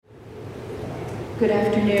Good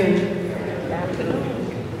afternoon.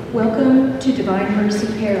 Welcome to Divine Mercy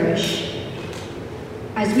Parish.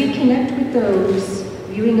 As we connect with those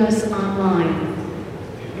viewing us online,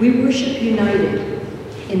 we worship united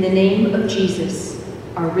in the name of Jesus,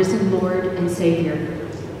 our risen Lord and Savior.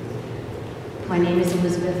 My name is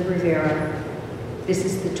Elizabeth Rivera. This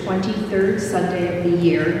is the 23rd Sunday of the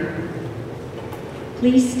year.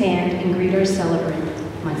 Please stand and greet our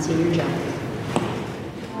celebrant, Monsignor John.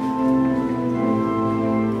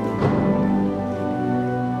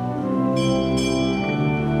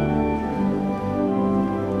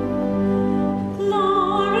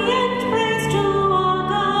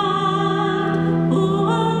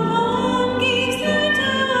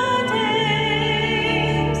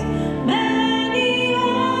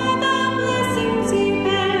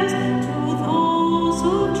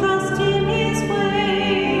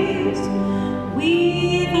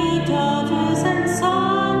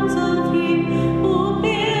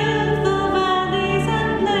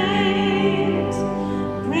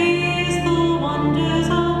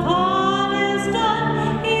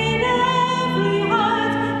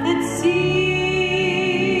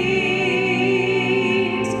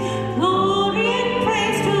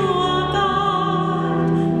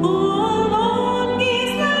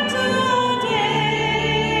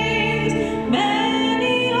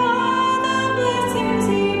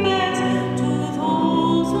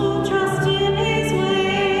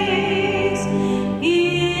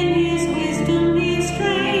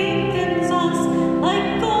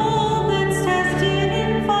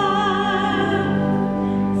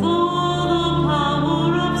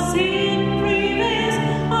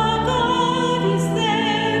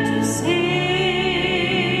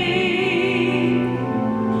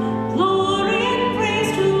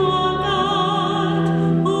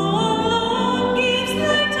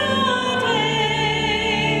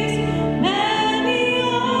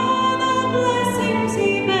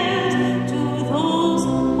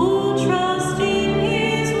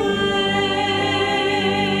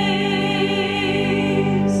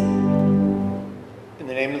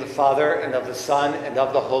 Son, and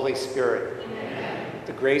of the Holy Spirit. Amen.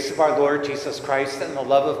 The grace of our Lord Jesus Christ and the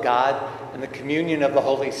love of God and the communion of the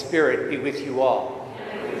Holy Spirit be with you all.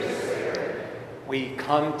 We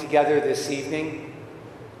come together this evening.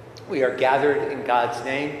 We are gathered in God's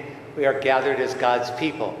name. We are gathered as God's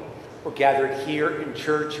people. We're gathered here in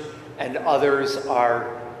church, and others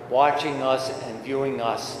are watching us and viewing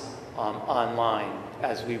us online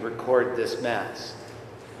as we record this Mass.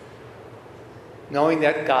 Knowing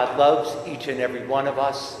that God loves each and every one of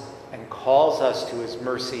us and calls us to his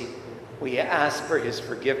mercy, we ask for his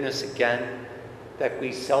forgiveness again, that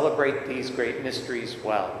we celebrate these great mysteries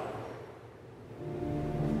well.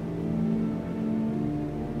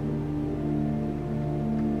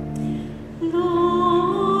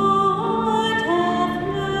 Lord, have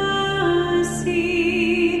mercy.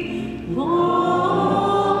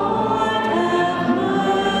 Lord, have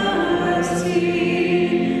mercy.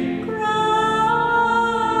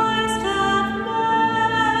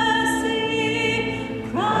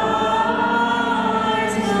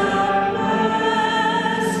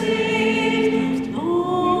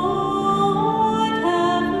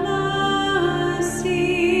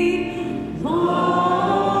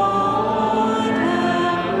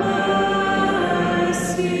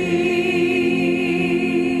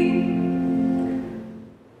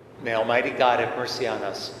 Almighty God, have mercy on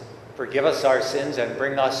us, forgive us our sins, and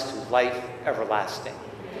bring us to life everlasting.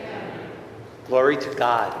 Amen. Glory to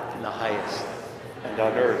God in the highest, and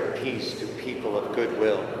on earth peace to people of good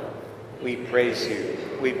will. We praise you,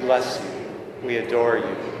 we bless you, we adore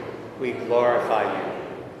you, we glorify you,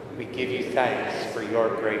 we give you thanks for your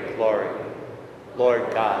great glory.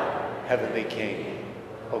 Lord God, heavenly King,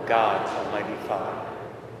 O God, Almighty Father,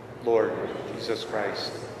 Lord Jesus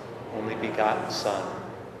Christ, only begotten Son,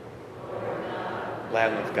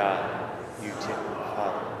 Lamb of God,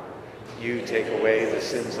 you take away the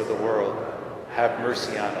sins of the world. Have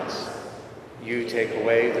mercy on us. You take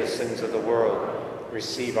away the sins of the world.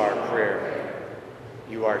 Receive our prayer.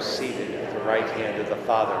 You are seated at the right hand of the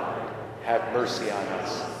Father. Have mercy on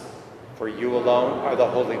us. For you alone are the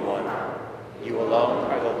Holy One. You alone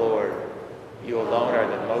are the Lord. You alone are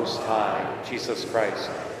the Most High, Jesus Christ,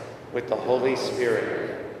 with the Holy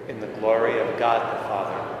Spirit, in the glory of God the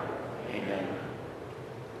Father. Amen.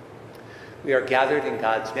 We are gathered in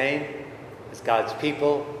God's name. As God's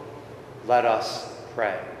people, let us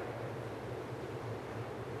pray.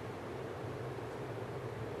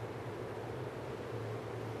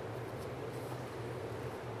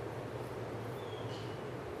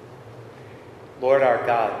 Lord our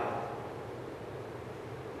God,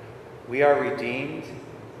 We are redeemed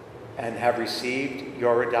and have received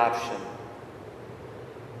your adoption.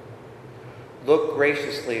 Look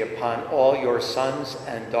graciously upon all your sons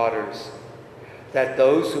and daughters, that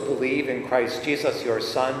those who believe in Christ Jesus, your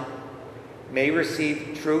Son, may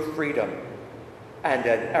receive true freedom and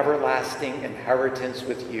an everlasting inheritance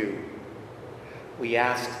with you. We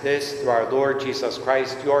ask this through our Lord Jesus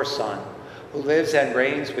Christ, your Son, who lives and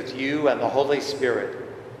reigns with you and the Holy Spirit.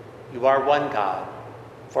 You are one God,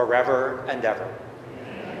 forever and ever.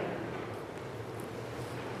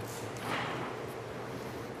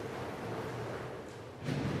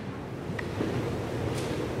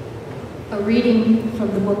 A reading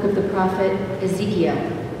from the book of the prophet Ezekiel.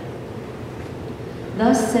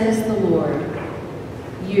 Thus says the Lord,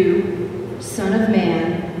 you, Son of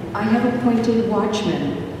Man, I have appointed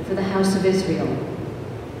watchmen for the house of Israel.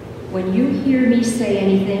 When you hear me say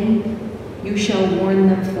anything, you shall warn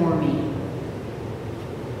them for me.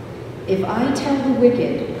 If I tell the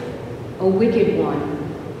wicked, O wicked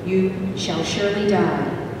one, you shall surely die,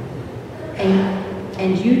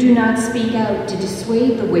 and you do not speak out to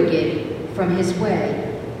dissuade the wicked from his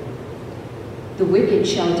way, the wicked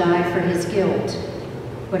shall die for his guilt,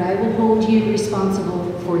 but I will hold you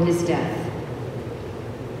responsible for his death.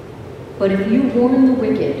 But if you warn the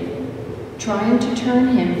wicked, trying to turn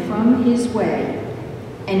him from his way,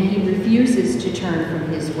 and he refuses to turn from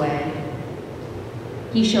his way,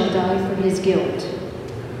 he shall die for his guilt,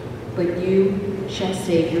 but you shall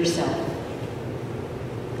save yourself.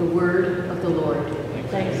 The word of the Lord.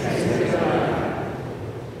 Thanks be to God.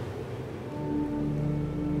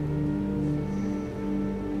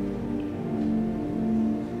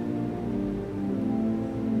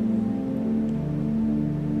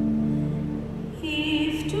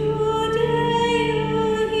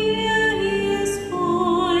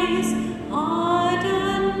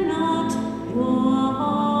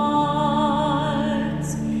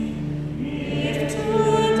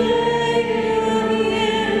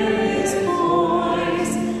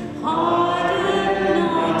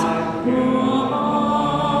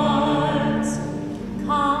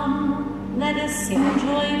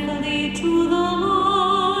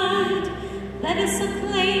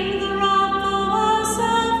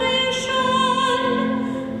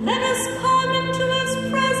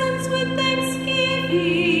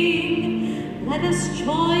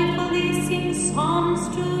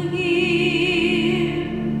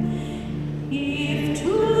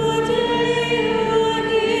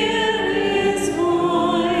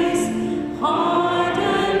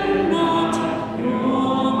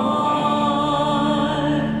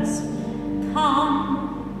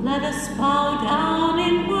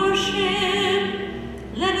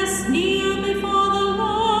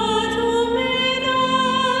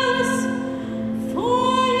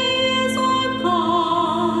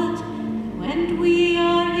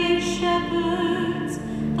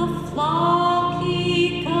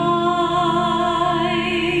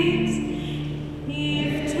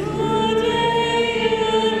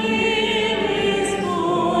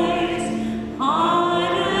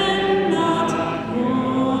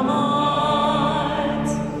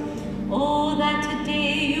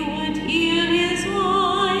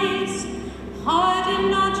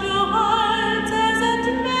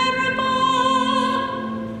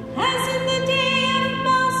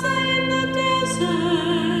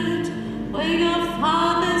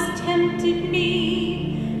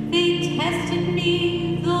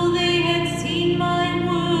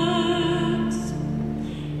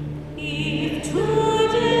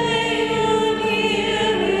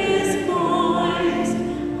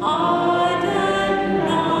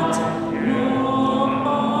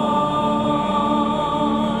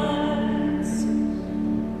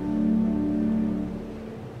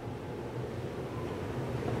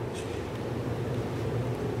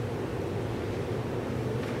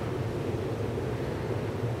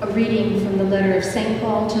 A reading from the letter of St.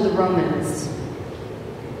 Paul to the Romans.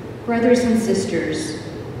 Brothers and sisters,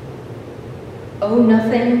 owe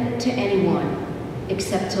nothing to anyone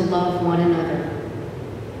except to love one another.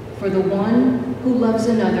 For the one who loves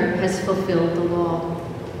another has fulfilled the law.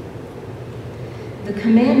 The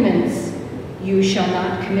commandments, you shall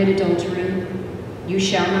not commit adultery, you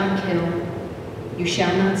shall not kill, you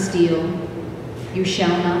shall not steal, you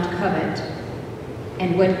shall not covet,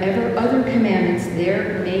 and whatever other commandments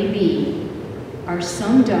there may be, are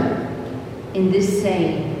summed up in this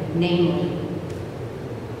saying, namely,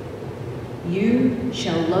 you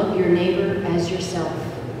shall love your neighbor as yourself.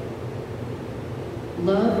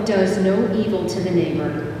 Love does no evil to the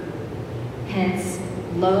neighbor. Hence,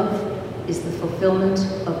 love is the fulfillment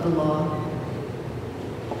of the law.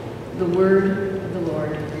 The word of the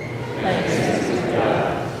Lord.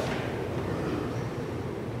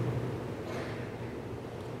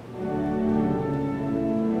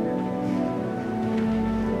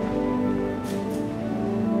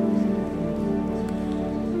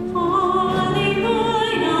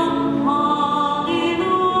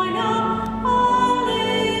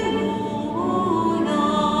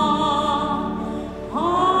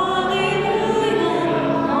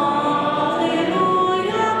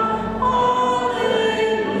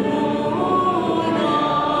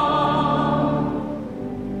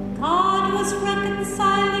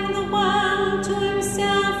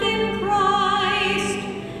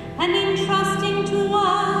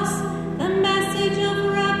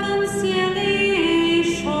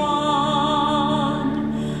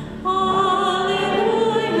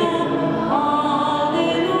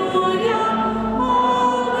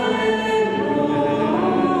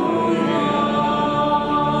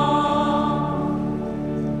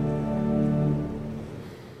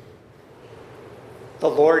 The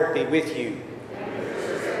Lord be with you.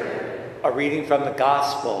 A reading from the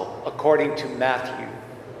Gospel according to Matthew.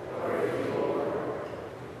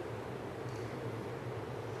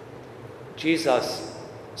 Jesus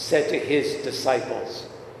said to his disciples,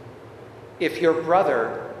 "If your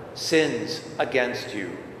brother sins against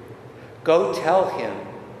you, go tell him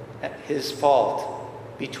his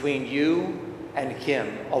fault between you and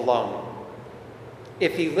him alone.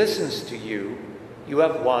 If he listens to you, you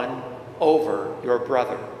have won over your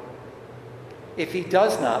brother. If he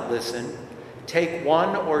does not listen, take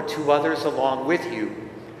one or two others along with you,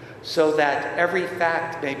 so that every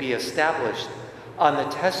fact may be established on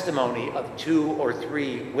the testimony of 2 or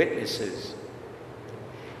 3 witnesses.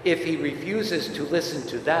 If he refuses to listen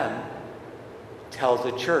to them, tell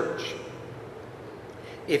the church.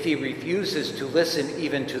 If he refuses to listen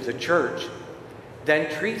even to the church,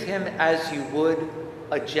 then treat him as you would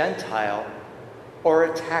a Gentile or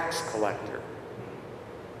a tax collector.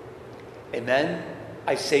 Amen,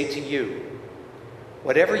 I say to you,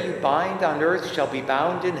 whatever you bind on earth shall be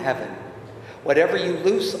bound in heaven. Whatever you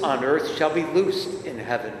loose on earth shall be loosed in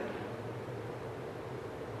heaven."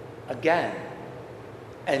 Again,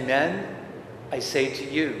 amen, I say to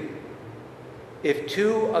you, if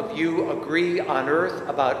 2 of you agree on earth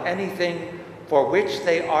about anything for which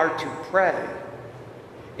they are to pray,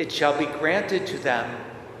 it shall be granted to them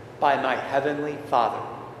by my heavenly Father.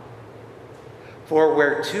 For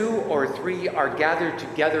where 2 or 3 are gathered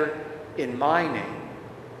together in my name,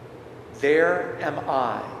 there am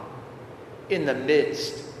I in the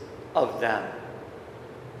midst of them.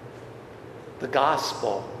 The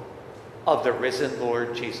Gospel of the risen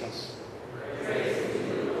Lord Jesus. Praise to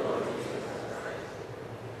you, Lord Jesus Christ.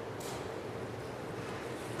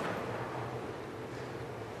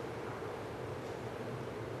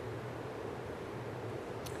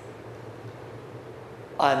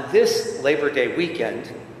 On this Labor Day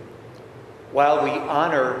weekend, while we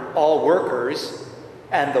honor all workers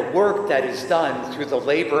and the work that is done through the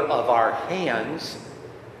labor of our hands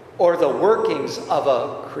or the workings of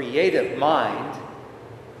a creative mind,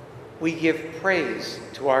 we give praise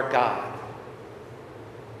to our God,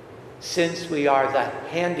 since we are the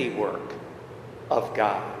handiwork of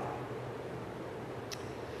God.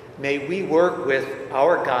 May we work with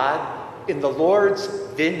our God in the Lord's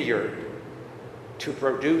vineyard to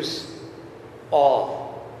produce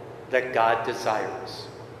all that God desires.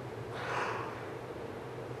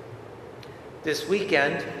 This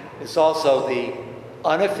weekend is also the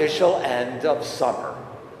unofficial end of summer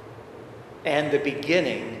and the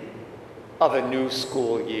beginning of a new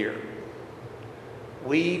school year.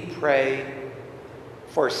 We pray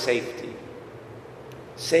for safety.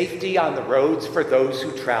 Safety on the roads for those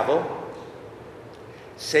who travel.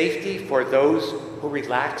 Safety for those who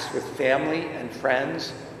relax with family and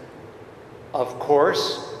friends. Of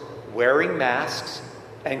course, wearing masks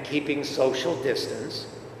and keeping social distance.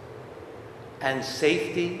 And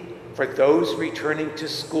safety for those returning to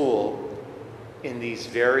school in these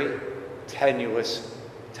very tenuous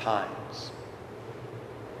times.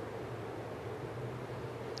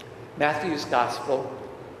 Matthew's Gospel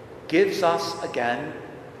gives us again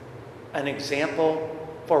an example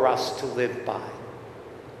for us to live by.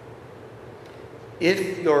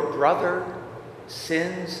 If your brother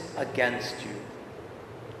sins against you,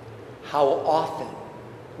 how often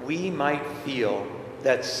we might feel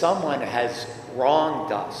that someone has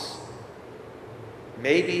wronged us,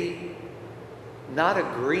 maybe not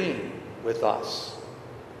agreeing with us,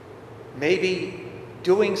 maybe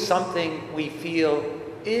doing something we feel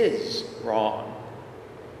is wrong,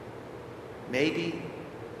 maybe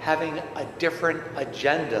having a different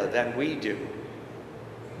agenda than we do,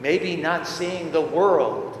 maybe not seeing the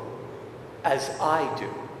world as I do.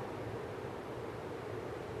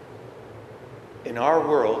 In our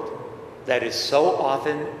world that is so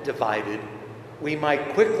often divided, we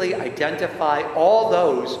might quickly identify all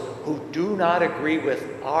those who do not agree with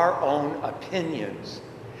our own opinions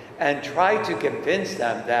and try to convince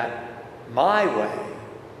them that my way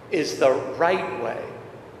is the right way.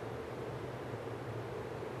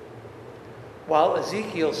 While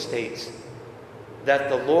Ezekiel states that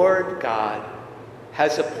the Lord God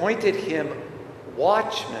has appointed him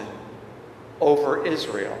watchman over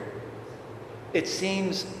Israel, it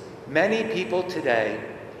seems many people today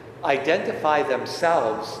identify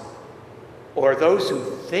themselves, or those who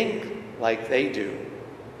think like they do,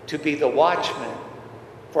 to be the watchmen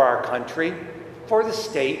for our country, for the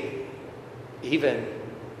state, even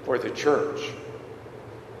for the church.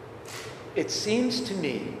 It seems to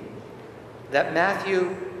me that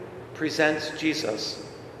Matthew presents Jesus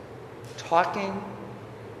talking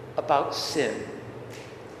about sin,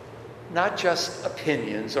 not just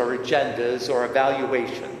opinions or agendas or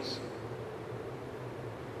evaluations.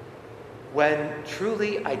 When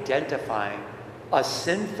truly identifying a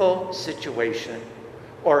sinful situation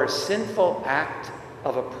or a sinful act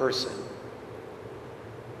of a person,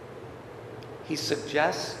 he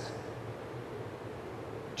suggests,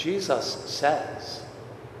 Jesus says,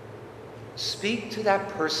 speak to that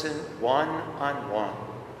person one-on-one.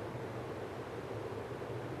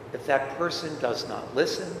 If that person does not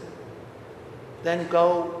listen, then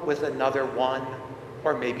go with another one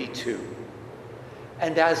or maybe two.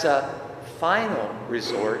 And as a final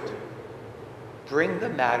resort, bring the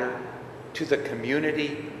matter to the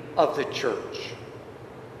community of the church.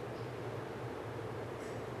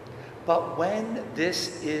 But when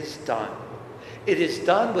this is done, it is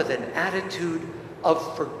done with an attitude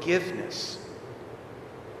of forgiveness,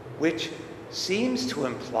 which seems to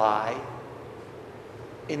imply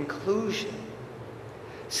inclusion,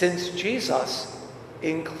 since Jesus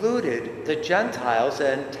included the Gentiles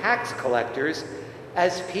and tax collectors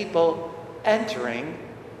as people entering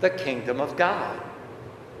the kingdom of God.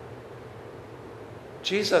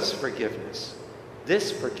 Jesus' forgiveness,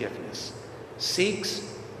 this forgiveness,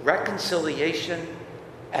 seeks reconciliation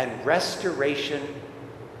and restoration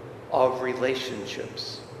of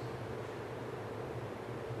relationships.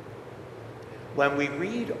 When we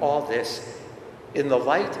read all this in the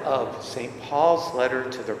light of St. Paul's letter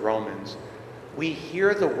to the Romans, we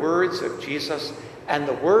hear the words of Jesus and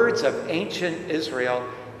the words of ancient Israel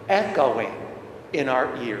echoing in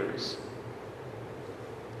our ears.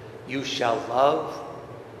 You shall love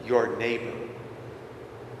your neighbor.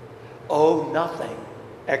 Owe nothing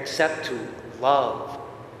except to love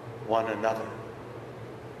one another.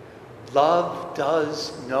 Love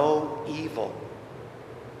does no evil.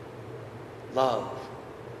 Love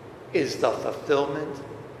is the fulfillment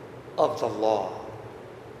of the law.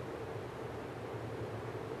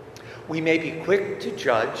 We may be quick to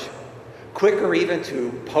judge, quicker even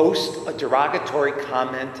to post a derogatory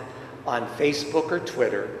comment on Facebook or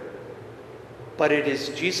Twitter, but it is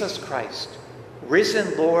Jesus Christ,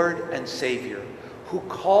 risen Lord and Savior, who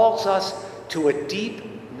calls us to a deep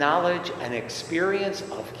knowledge and experience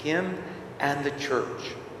of Him and the church.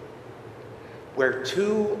 Where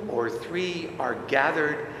 2 or 3 are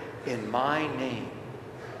gathered in my name,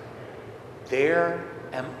 there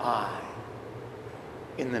am I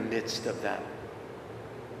in the midst of them.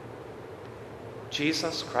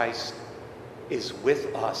 Jesus Christ is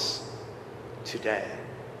with us today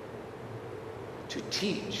to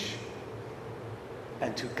teach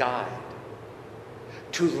and to guide,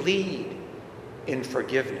 to lead in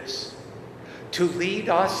forgiveness, to lead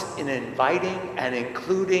us in inviting and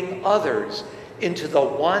including others into the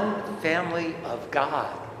one family of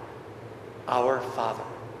God, our Father,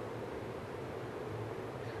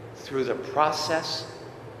 through the process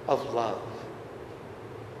of love,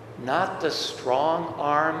 not the strong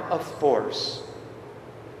arm of force,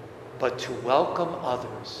 but to welcome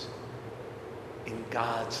others in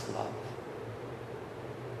God's love.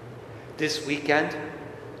 This weekend,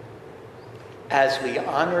 as we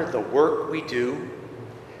honor the work we do,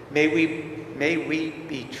 may we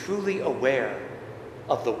be truly aware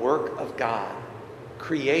of the work of God,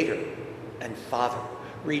 Creator and Father,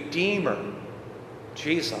 Redeemer,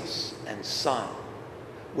 Jesus and Son,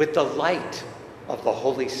 with the light of the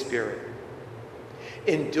Holy Spirit.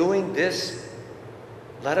 In doing this,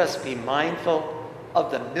 let us be mindful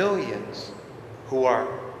of the millions who are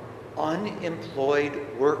unemployed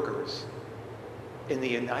workers in the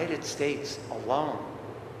United States alone,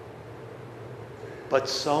 but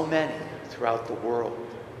so many throughout the world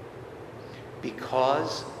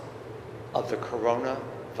because of the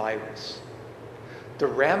coronavirus. The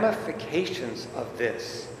ramifications of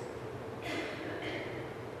this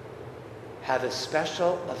have a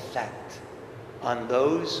special effect on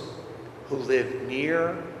those who live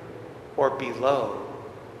near or below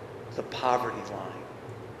the poverty line.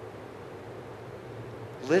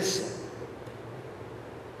 Listen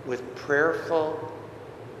with prayerful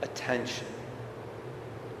attention.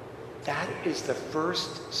 That is the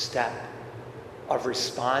first step of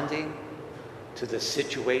responding to the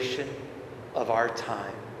situation of our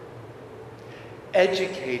time.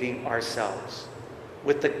 Educating ourselves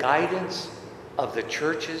with the guidance of the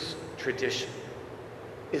Church's tradition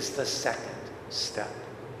is the second step.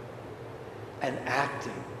 And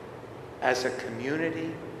acting as a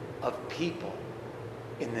community of people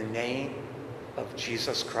in the name of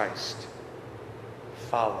Jesus Christ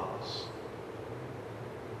follows.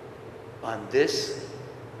 On this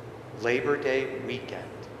Labor Day weekend,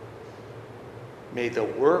 may the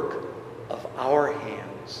work of our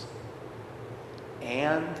hands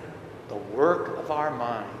and the work of our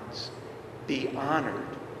minds be honored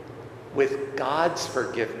with God's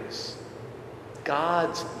forgiveness,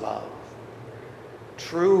 God's love,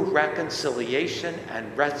 true reconciliation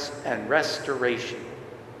and restoration,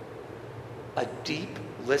 a deep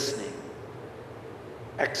listening,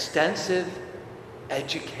 extensive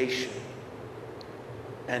education,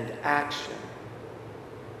 and action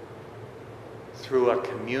through a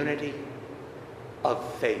community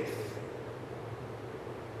of faith.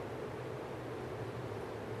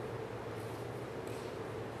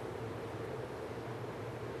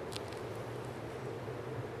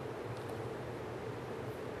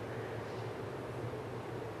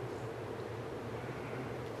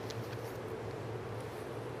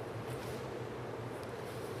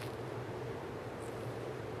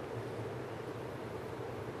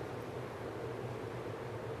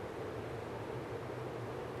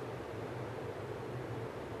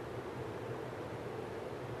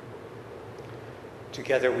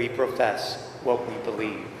 Together we profess what we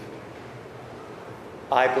believe.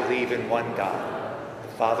 I believe in one God, the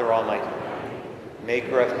Father Almighty,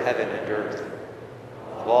 maker of heaven and earth,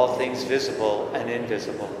 of all things visible and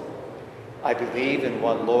invisible. I believe in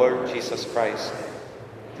one Lord Jesus Christ,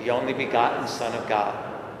 the only begotten Son of God,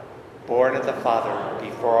 born of the Father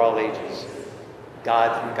before all ages,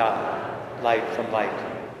 God from God, light from light,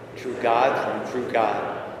 true God from true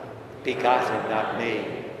God, begotten, not made,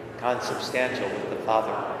 consubstantial with the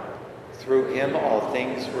Father. Through him all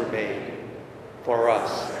things were made. For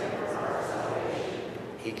us,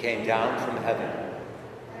 he came down from heaven,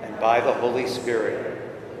 and by the Holy Spirit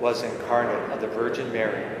was incarnate of the Virgin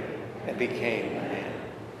Mary, and became a man.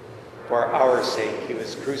 For our sake he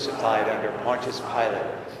was crucified under Pontius Pilate.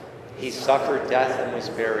 He suffered death and was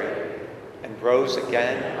buried, and rose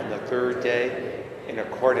again on the third day in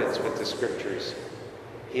accordance with the Scriptures.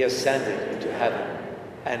 He ascended into heaven,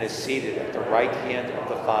 and is seated at the right hand of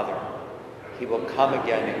the Father. He will come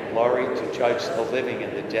again in glory to judge the living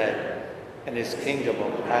and the dead, and his kingdom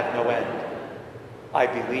will have no end. I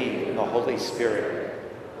believe in the Holy Spirit,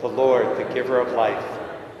 the Lord, the giver of life,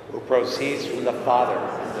 who proceeds from the Father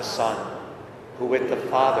and the Son, who with the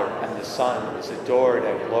Father and the Son is adored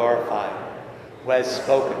and glorified, who has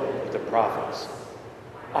spoken with the prophets.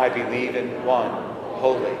 I believe in one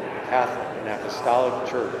holy, Catholic, and Apostolic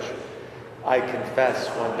Church. I confess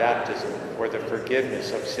one baptism for the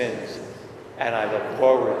forgiveness of sins, and I look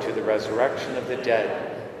forward to the resurrection of the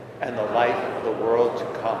dead and the life of the world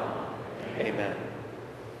to come. Amen.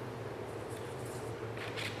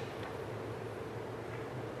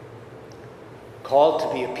 Called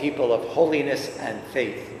to be a people of holiness and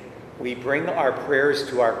faith, we bring our prayers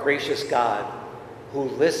to our gracious God, who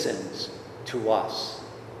listens to us.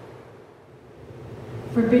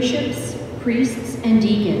 For bishops, priests, and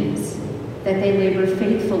deacons, that they labor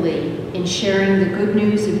faithfully in sharing the good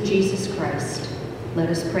news of Jesus Christ, let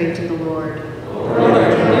us pray to the Lord.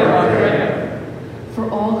 For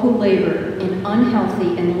all who labor in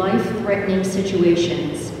unhealthy and life-threatening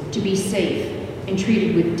situations to be safe and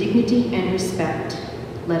treated with dignity and respect,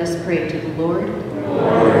 let us pray to the Lord.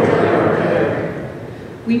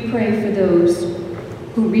 We pray for those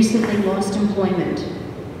who recently lost employment.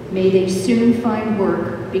 May they soon find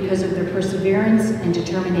work because of their perseverance and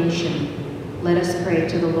determination. Let us pray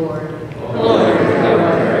to the Lord.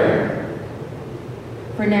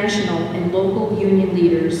 For national and local union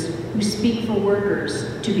leaders who speak for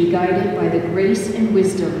workers to be guided by the grace and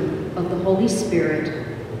wisdom of the Holy Spirit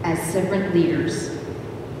as severant leaders,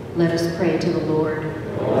 let us pray to the Lord.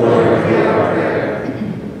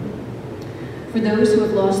 For those who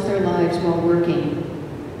have lost their lives while working,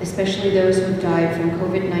 especially those who have died from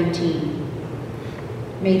COVID-19,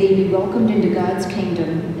 may they be welcomed into God's kingdom,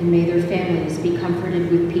 and may their families be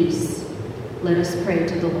comforted with peace. Let us pray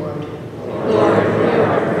to the Lord. Lord, hear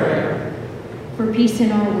our prayer. For peace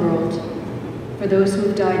in our world, for those who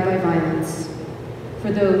have died by violence,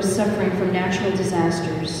 for those suffering from natural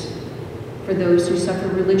disasters, for those who suffer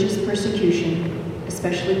religious persecution,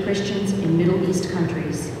 especially Christians in Middle East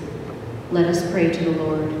countries, let us pray to the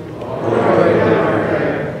Lord. Lord, hear our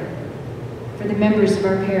prayer. For the members of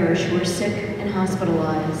our parish who are sick and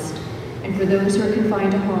hospitalized, and for those who are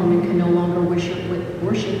confined to home and can no longer worship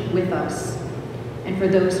with us, and for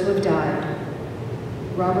those who have died,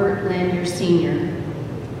 Robert Lanier Sr.,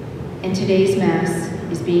 and today's Mass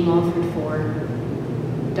is being offered for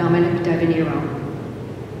Dominic Davanero.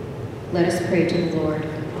 Let us pray to the Lord.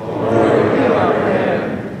 Lord, hear our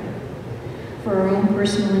prayer. For our own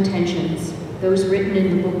personal intentions, those written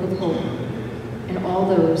in the Book of Hope, and all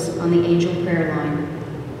those on the angel prayer line.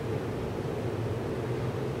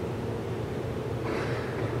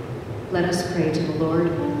 Let us pray to the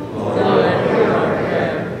Lord. Lord, hear our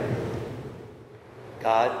prayer.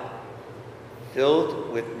 God,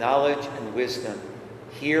 filled with knowledge and wisdom,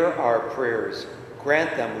 hear our prayers.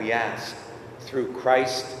 Grant them, we ask, through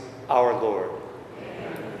Christ our Lord.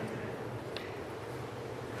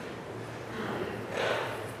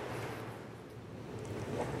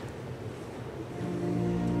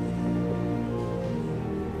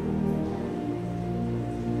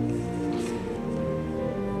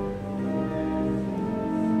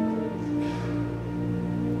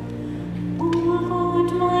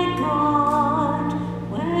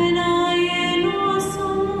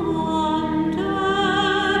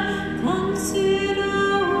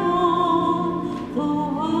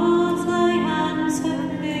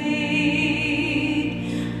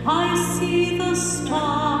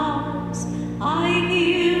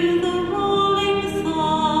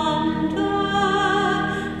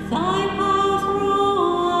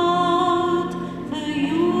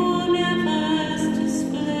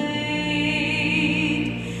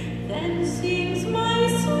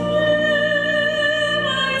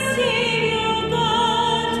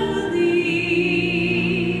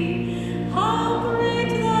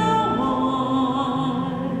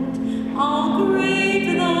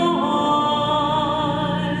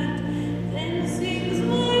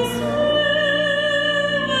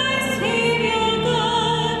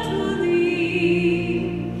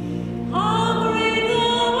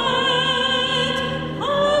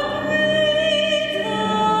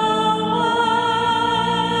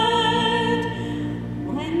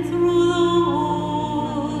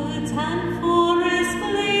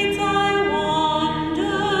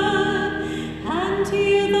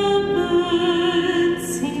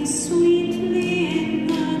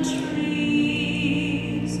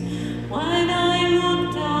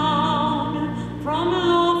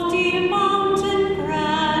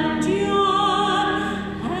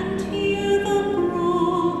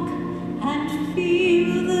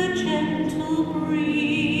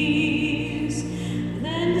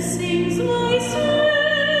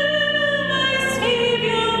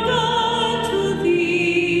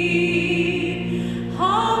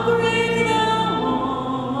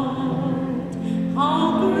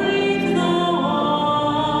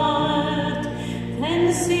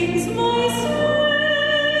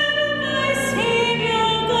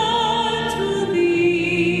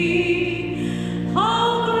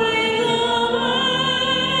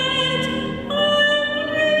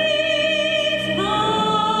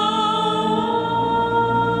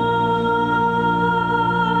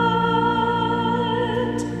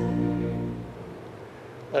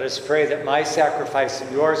 Let us pray that my sacrifice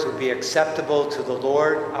and yours will be acceptable to the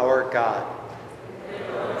Lord our God.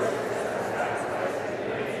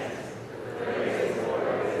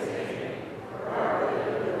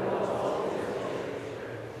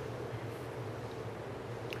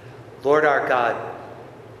 Lord our God,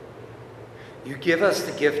 you give us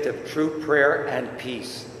the gift of true prayer and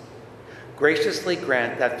peace. Graciously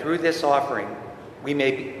grant that through this offering we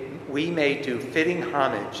may do fitting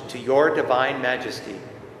homage to your divine majesty,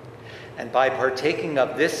 and by partaking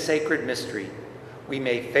of this sacred mystery, we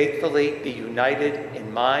may faithfully be united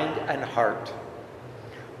in mind and heart.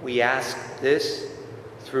 We ask this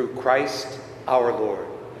through Christ our Lord.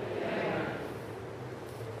 Amen.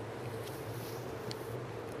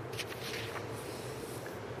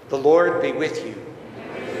 The Lord be with you.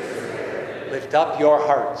 Lift up your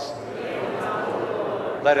hearts.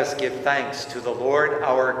 Let us give thanks to the Lord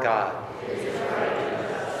our God.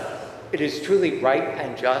 It is truly right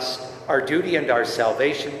and just, our duty and our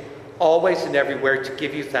salvation, always and everywhere to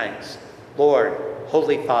give you thanks, Lord,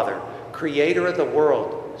 Holy Father, Creator of the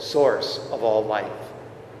world, source of all life.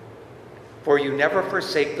 For you never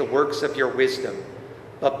forsake the works of your wisdom,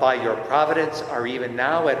 but by your providence are even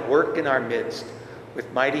now at work in our midst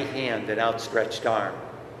with mighty hand and outstretched arm.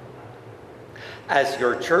 As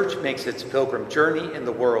your church makes its pilgrim journey in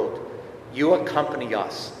the world, you accompany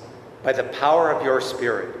us by the power of your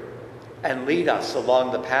Spirit and lead us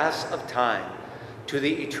along the paths of time to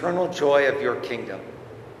the eternal joy of your kingdom.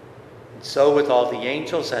 And so with all the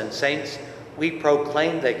angels and saints, we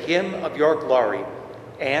proclaim the hymn of your glory,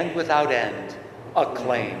 and without end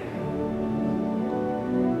acclaim.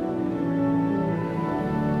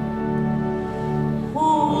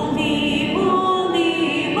 Holy,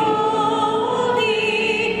 holy, holy,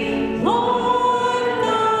 Lord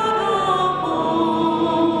God of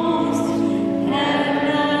hosts, heaven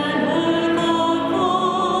and earth are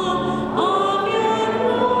full of your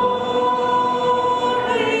glory.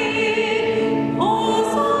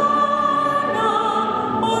 Hosanna,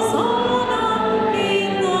 Hosanna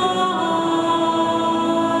in the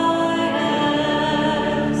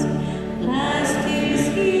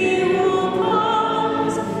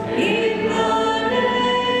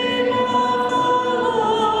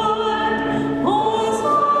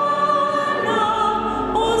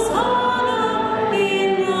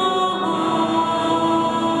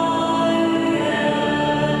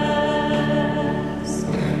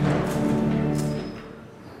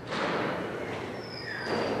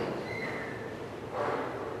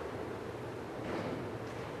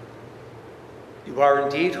You are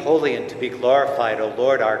indeed holy and to be glorified, O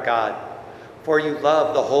Lord our God, for you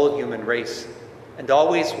love the whole human race and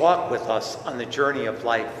always walk with us on the journey of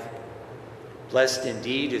life. Blessed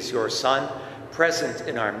indeed is your Son, present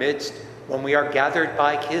in our midst when we are gathered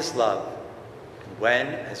by his love, and when,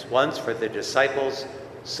 as once for the disciples,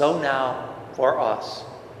 so now for us,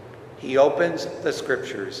 he opens the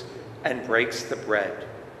Scriptures and breaks the bread.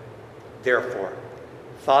 Therefore,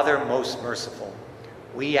 Father most merciful,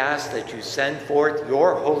 we ask that you send forth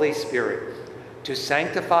your Holy Spirit to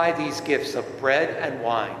sanctify these gifts of bread and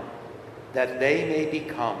wine, that they may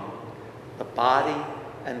become the body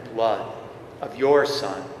and blood of your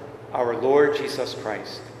Son, our Lord Jesus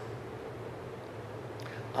Christ.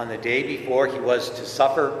 On the day before he was to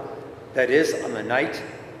suffer, that is, on the night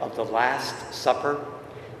of the Last Supper,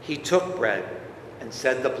 he took bread and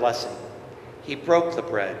said the blessing. He broke the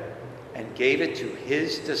bread and gave it to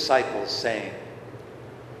his disciples, saying,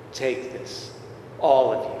 "Take this,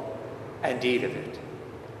 all of you, and eat of it.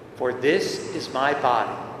 For this is my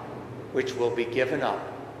body, which will be given up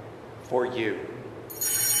for you."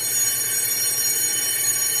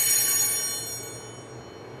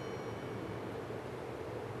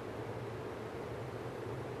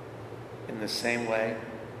 In the same way,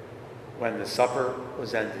 when the supper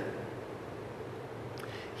was ended,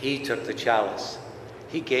 he took the chalice.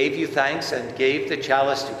 He gave you thanks and gave the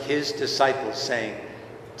chalice to his disciples, saying,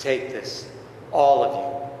 "Take this, all of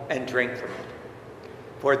you, and drink from it.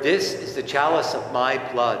 For this is the chalice of my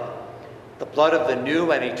blood, the blood of the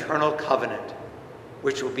new and eternal covenant,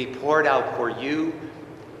 which will be poured out for you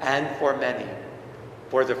and for many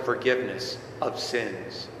for the forgiveness of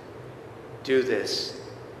sins. Do this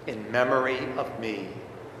in memory of me."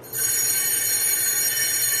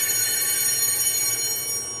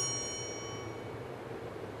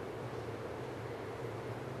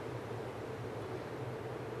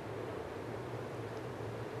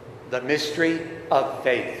 The mystery of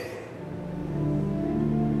faith.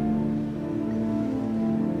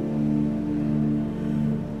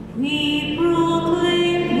 We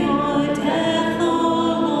proclaim your death, O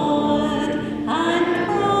Lord, and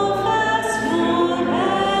profess your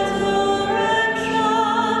resurrection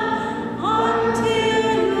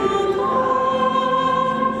until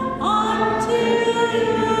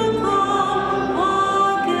you come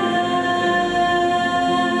again.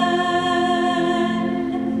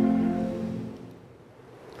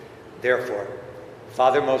 Therefore,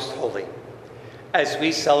 Father most holy, as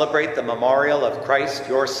we celebrate the memorial of Christ,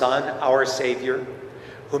 your Son, our Savior,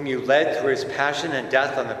 whom you led through his passion and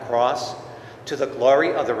death on the cross to the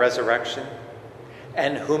glory of the resurrection,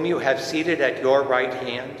 and whom you have seated at your right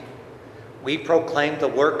hand, we proclaim the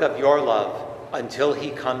work of your love until he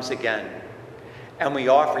comes again. And we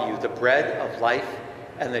offer you the bread of life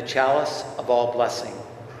and the chalice of all blessing.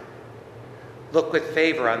 Look with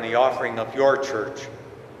favor on the offering of your church,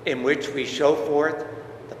 in which we show forth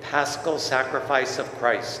the paschal sacrifice of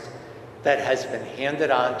Christ that has been handed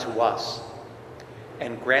on to us,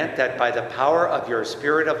 and grant that by the power of your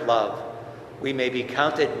Spirit of love, we may be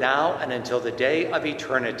counted now and until the day of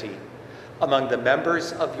eternity among the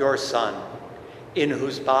members of your Son, in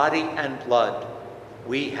whose body and blood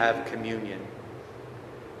we have communion.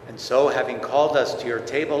 And so, having called us to your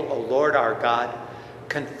table, O Lord our God,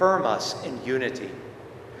 confirm us in unity,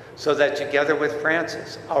 so that together with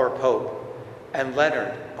Francis, our Pope, and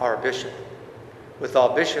Leonard, our Bishop, with all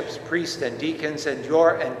bishops, priests, and deacons, and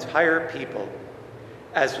your entire people,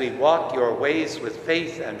 as we walk your ways with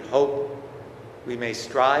faith and hope, we may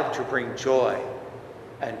strive to bring joy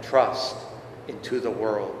and trust into the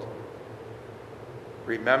world.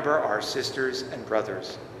 Remember our sisters and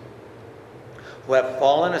brothers who have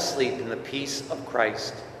fallen asleep in the peace of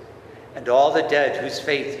Christ, and all the dead whose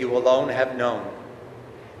faith you alone have known.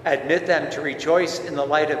 Admit them to rejoice in the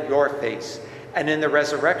light of your face, and in the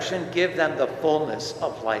resurrection give them the fullness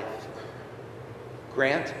of life.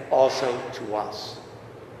 Grant also to us,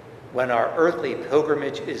 when our earthly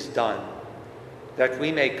pilgrimage is done, that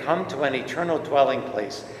we may come to an eternal dwelling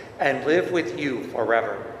place and live with you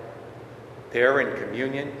forever. There in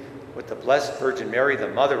communion with the Blessed Virgin Mary, the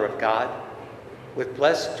Mother of God, with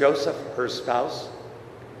blessed Joseph, her spouse,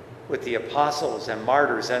 with the apostles and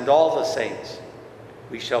martyrs and all the saints,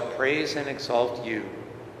 we shall praise and exalt you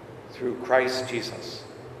through Christ Jesus,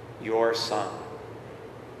 your Son.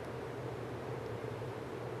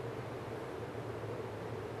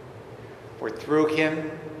 For through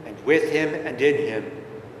him, and with him, and in him,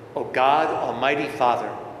 O God, Almighty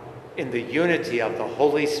Father, in the unity of the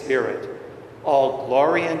Holy Spirit, all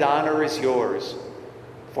glory and honor is yours,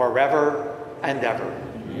 forever and ever.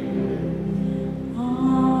 Amen.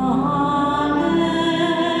 Amen.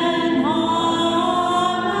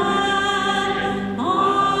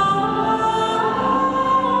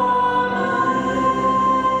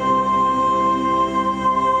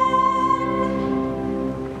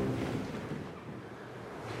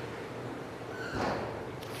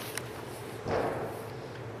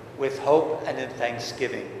 with hope and in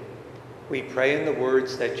thanksgiving, we pray in the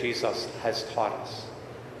words that Jesus has taught us.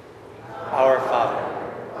 Our Father,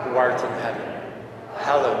 who art in heaven,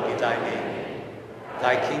 hallowed be thy name.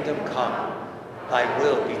 Thy kingdom come, thy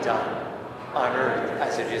will be done, on earth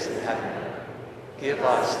as it is in heaven. Give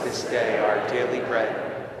us this day our daily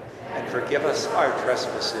bread, and forgive us our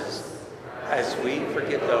trespasses, as we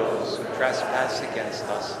forgive those who trespass against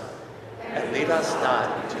us. And lead us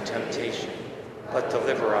not into temptation, but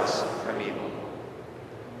deliver us from evil.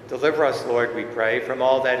 Deliver us, Lord, we pray, from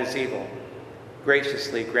all that is evil.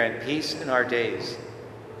 Graciously grant peace in our days,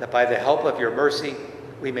 that by the help of your mercy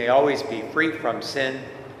we may always be free from sin,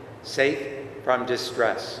 safe from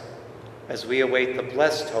distress, as we await the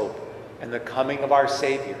blessed hope and the coming of our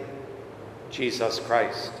Savior, Jesus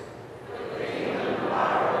Christ.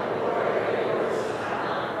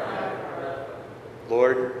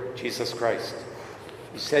 Lord Jesus Christ,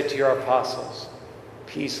 you said to your apostles,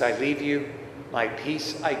 "Peace I leave you, my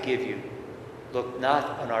peace I give you. Look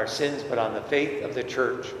not on our sins, but on the faith of the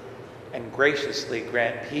church, and graciously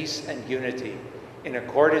grant peace and unity in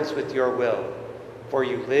accordance with your will, for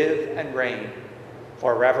you live and reign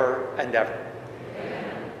forever and ever."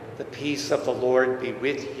 Amen. The peace of the Lord be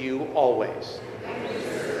with you always.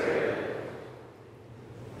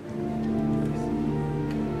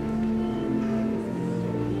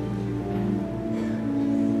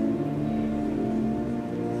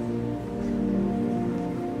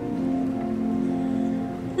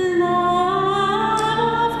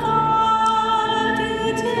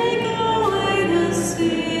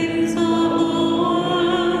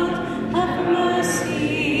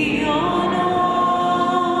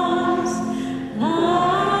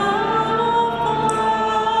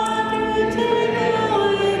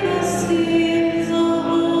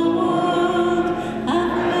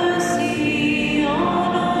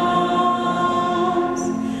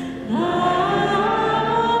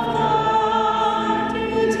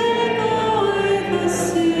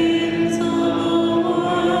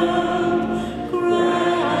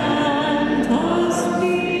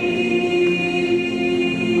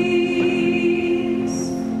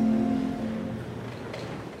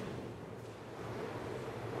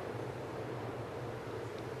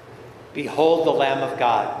 Behold the Lamb of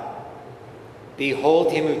God.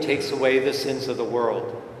 Behold him who takes away the sins of the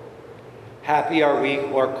world. Happy are we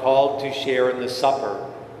who are called to share in the supper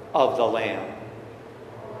of the Lamb.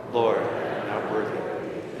 Lord, I am not worthy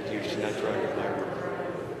that you should not draw near my roof,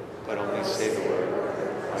 but only say the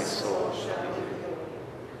word, my soul shall be healed.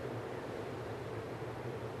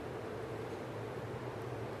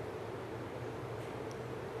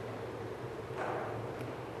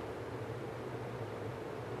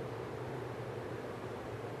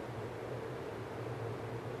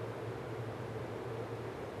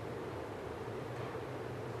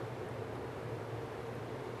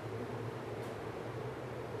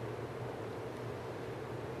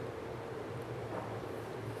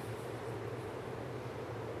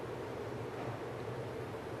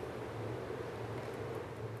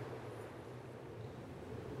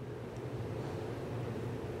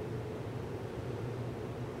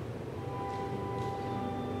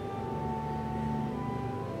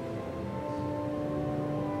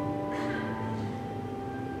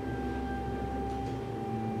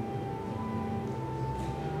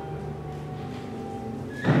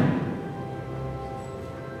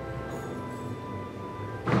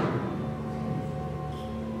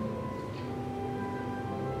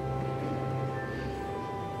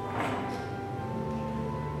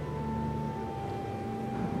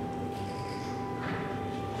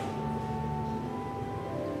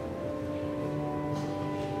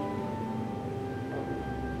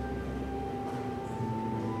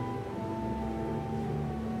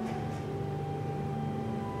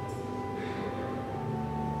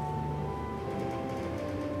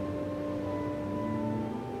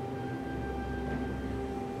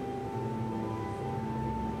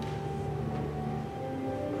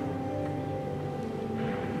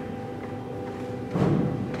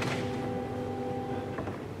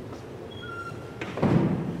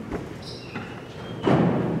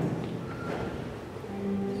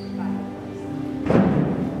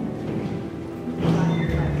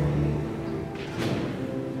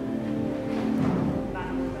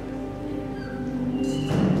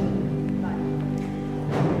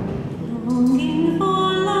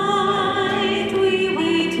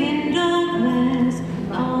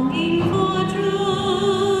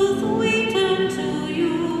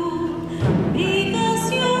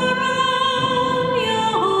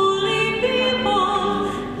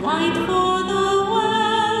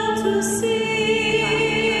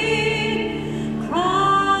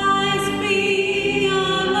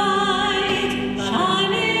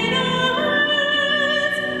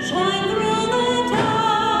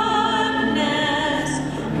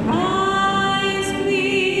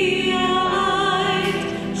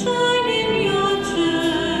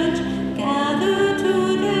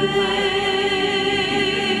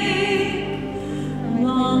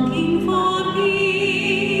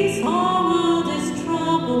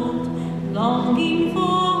 longing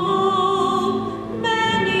for hope,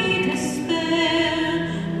 many despair.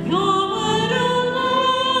 Your word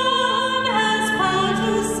alone has power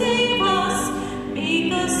to save us.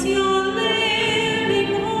 Make us your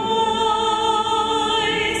living voice.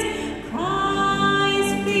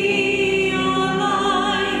 Christ be your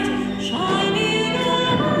light, shine in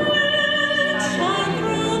our hearts, shine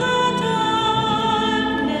through the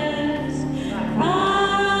darkness.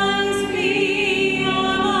 Christ be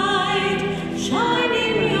your light, shine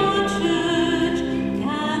in your church,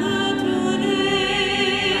 gathered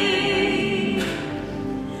today.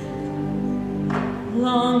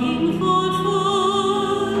 Longing for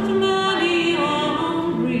food, many are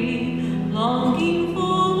hungry. Longing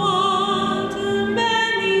for water,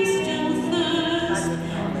 many still thirst.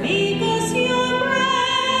 Make us your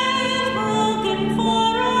bread, broken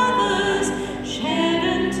for others, shared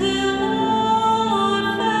until all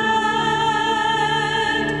are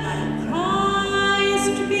fed.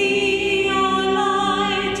 Christ be your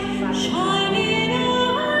light, shine in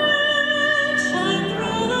our hearts, shine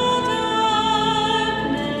through the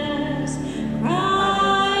darkness.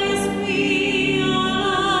 Christ be your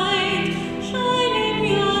light, shine in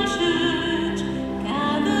your church,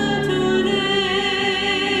 gathered today.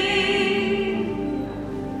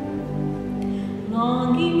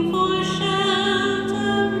 Longing for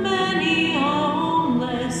shelter, many are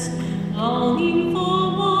homeless. Longing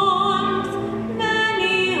for warmth,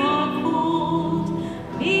 many are cold.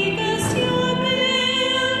 Make us your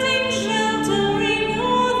building, sheltering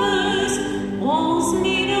others, walls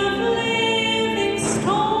made of living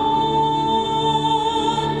stone.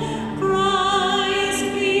 Christ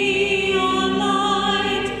be your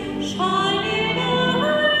light, shine in our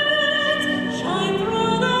hearts, shine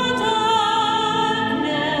through the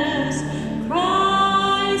darkness.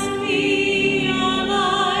 Christ be your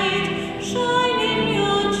light, shine in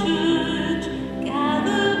your church,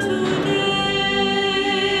 gathered today.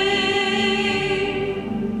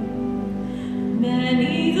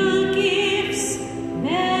 Many the gifts,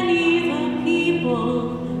 many the people,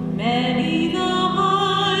 many the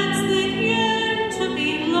hearts that yearn to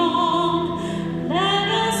belong. Let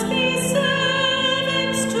us be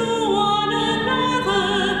servants to one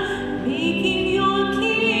another, making your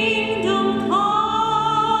kingdom come.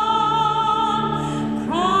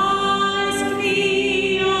 Christ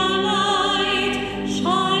be your light,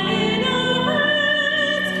 shine in our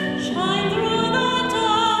hearts, shine through the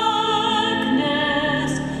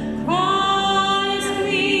darkness. Christ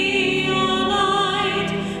be your light,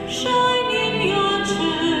 shine in your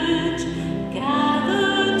church,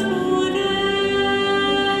 gathered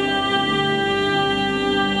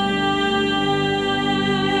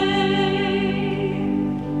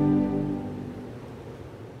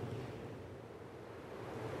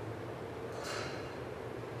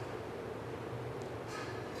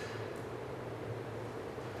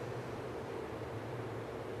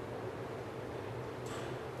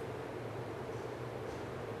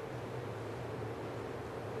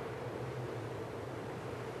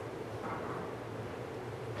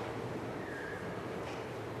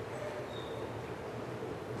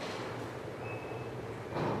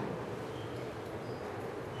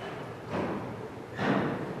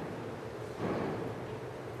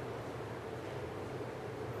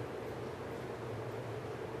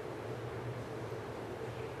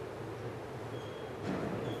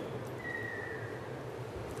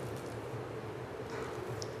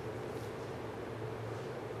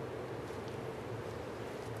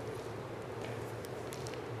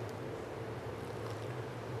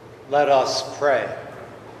Let us pray.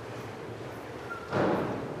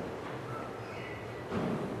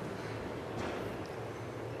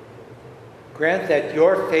 Grant that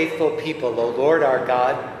your faithful people, O Lord our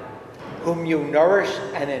God, whom you nourish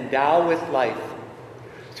and endow with life,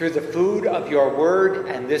 through the food of your word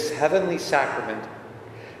and this heavenly sacrament,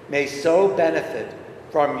 may so benefit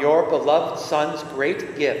from your beloved Son's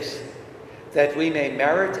great gifts, that we may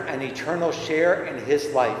merit an eternal share in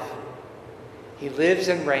his life. He lives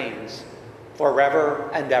and reigns forever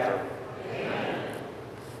and ever. Amen.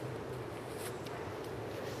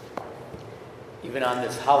 Even on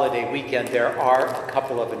this holiday weekend, there are a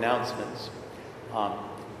couple of announcements.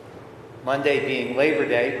 Monday being Labor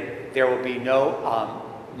Day, there will be no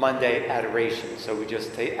Monday adoration, so we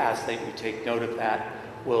just ask that you take note of that.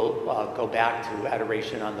 We'll go back to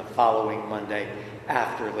adoration on the following Monday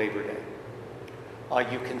after Labor Day.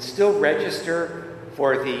 You can still register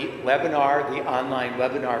for the webinar, the online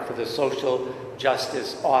webinar for the Social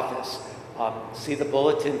Justice Office. See the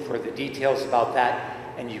bulletin for the details about that,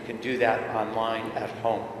 and you can do that online at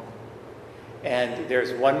home. And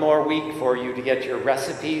there's one more week for you to get your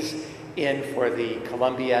recipes in for the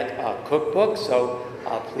Columbiad cookbook, so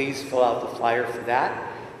please fill out the flyer for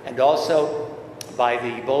that. And also, by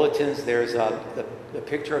the bulletins, there's the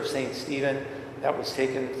picture of St. Stephen that was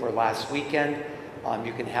taken for last weekend.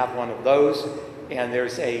 You can have one of those. And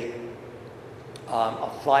there's a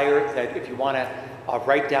flyer that if you want to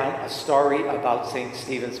write down a story about St.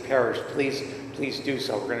 Stephen's Parish, please do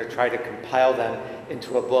so. We're going to try to compile them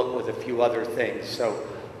into a book with a few other things. So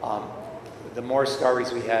the more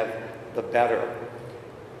stories we have, the better.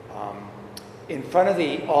 In front of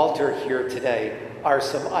the altar here today are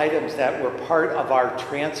some items that were part of our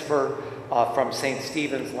transfer from St.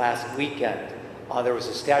 Stephen's last weekend. There was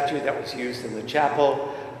a statue that was used in the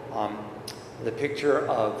chapel, the picture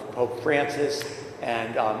of Pope Francis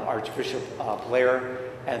and Archbishop Blair,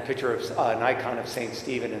 and a picture of an icon of St.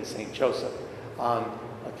 Stephen and St. Joseph. A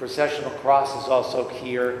processional cross is also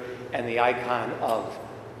here, and the icon of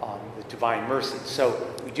the Divine Mercy.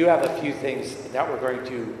 So we do have a few things that we're going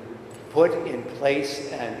to put in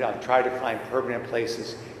place and try to find permanent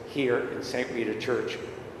places here in St. Rita Church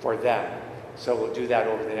for them. So we'll do that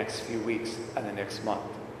over the next few weeks and the next month.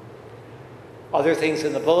 Other things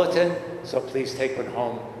in the bulletin, so please take one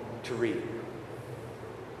home to read.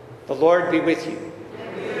 The Lord be with you.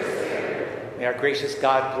 And with your spirit. May our gracious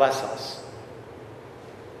God bless us.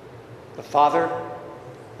 The Father,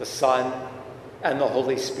 the Son, and the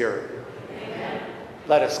Holy Spirit. Amen.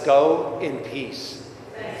 Let us go in peace.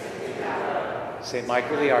 Thanks be to God. Saint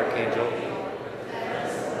Michael the Archangel,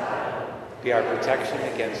 be our protection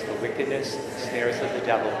against the wickedness and snares of the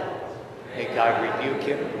devil. May God rebuke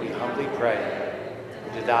him, we humbly pray.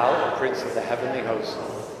 And thou, O Prince of the heavenly host,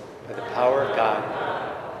 by the power of God,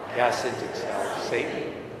 cast into exile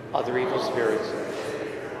Satan, other evil spirits,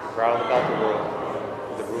 prowl about the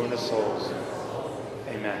world for the ruin of souls.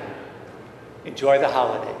 Amen. Enjoy the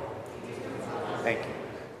holiday. Thank you.